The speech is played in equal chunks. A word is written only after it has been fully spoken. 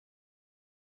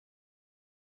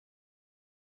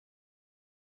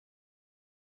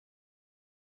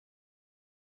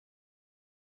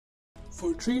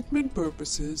For treatment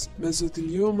purposes,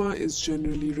 mesothelioma is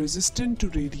generally resistant to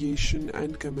radiation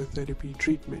and chemotherapy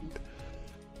treatment.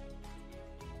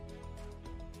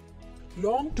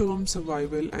 Long-term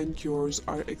survival and cures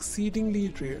are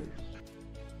exceedingly rare.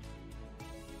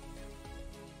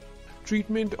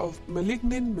 Treatment of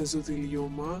malignant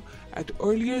mesothelioma at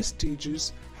earlier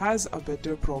stages has a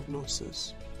better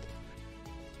prognosis.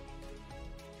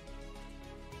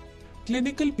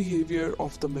 Clinical behavior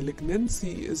of the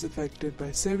malignancy is affected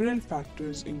by several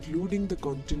factors, including the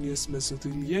continuous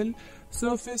mesothelial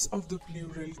surface of the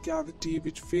pleural cavity,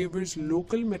 which favors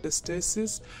local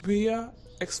metastasis via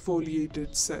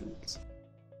exfoliated cells,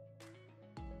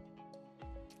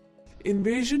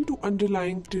 invasion to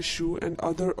underlying tissue and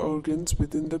other organs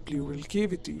within the pleural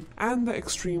cavity, and the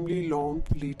extremely long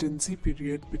latency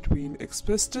period between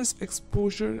asbestos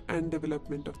exposure and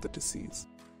development of the disease.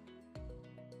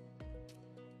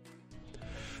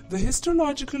 The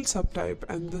histological subtype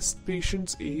and the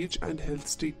patient's age and health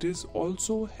status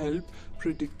also help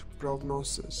predict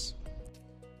prognosis.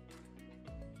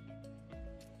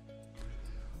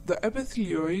 The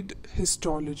epithelioid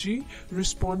histology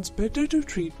responds better to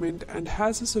treatment and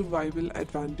has a survival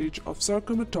advantage of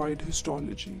sarcomatoid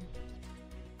histology.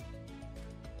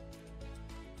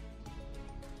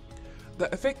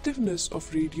 The effectiveness of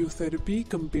radiotherapy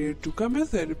compared to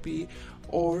chemotherapy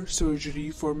or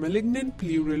surgery for malignant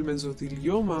pleural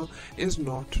mesothelioma is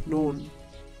not known.